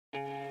In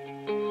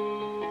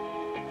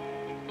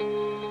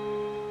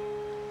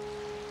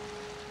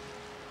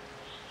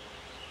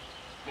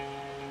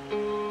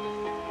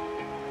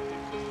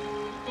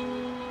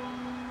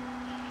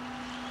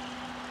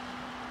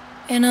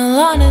all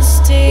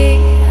honesty,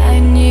 I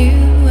knew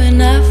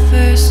when I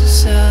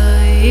first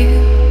saw you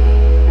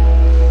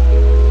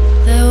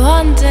that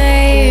one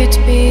day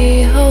you'd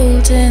be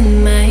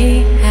holding my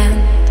hand.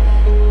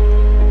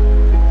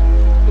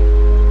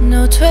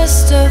 No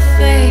twist of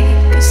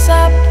fate could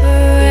separate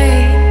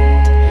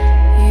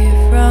you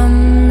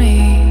from me,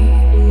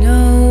 no.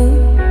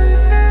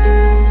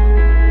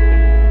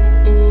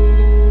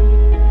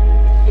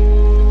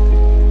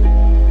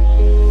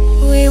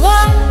 We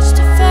watched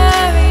the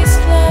fairies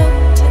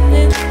floating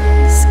in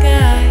the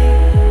sky.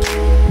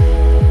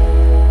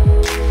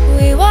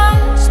 We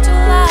watched the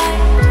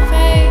light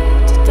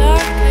fade to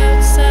dark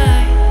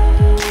outside,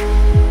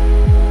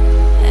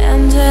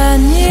 and I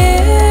knew,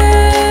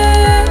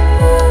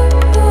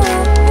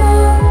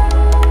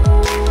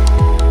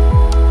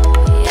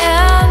 yeah,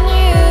 I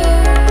knew,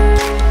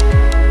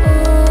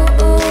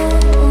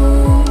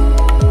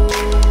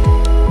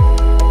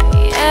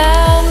 yeah,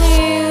 I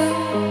knew.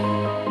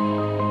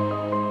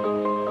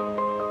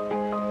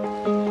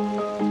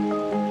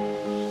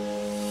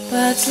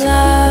 But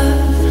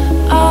love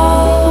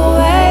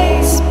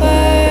always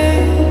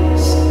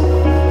burns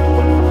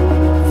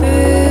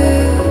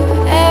through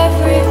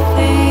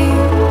everything,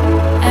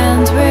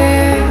 and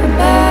we're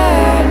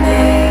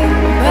burning,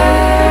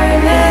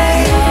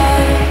 burning.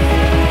 Love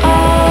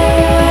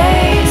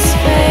always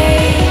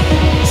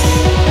fades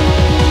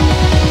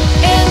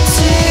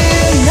into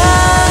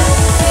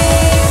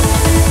nothing.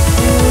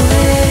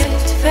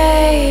 It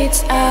fades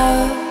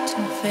out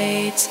and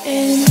fades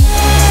in.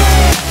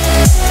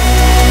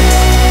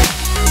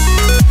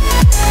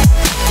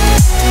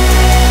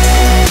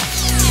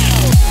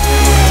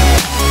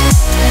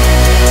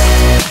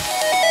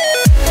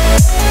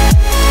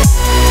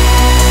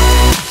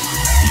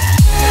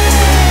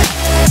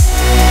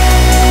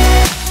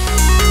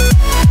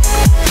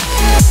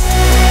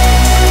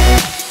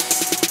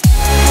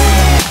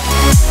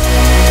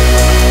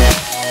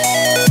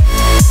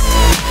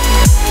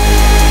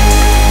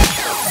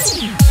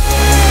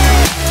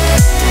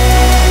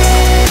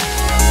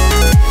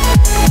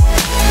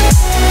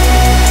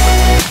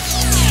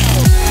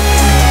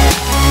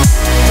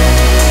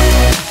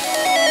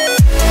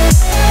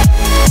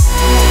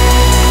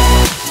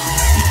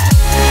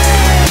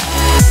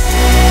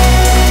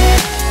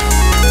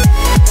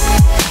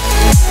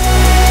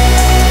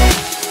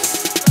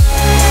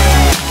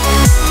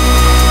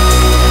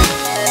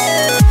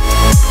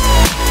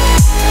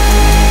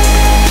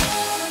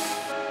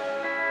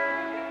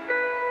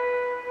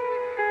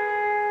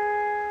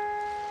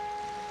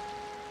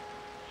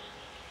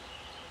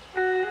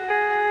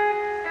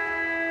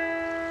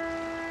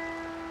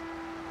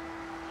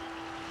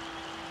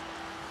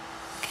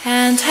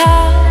 Can't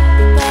help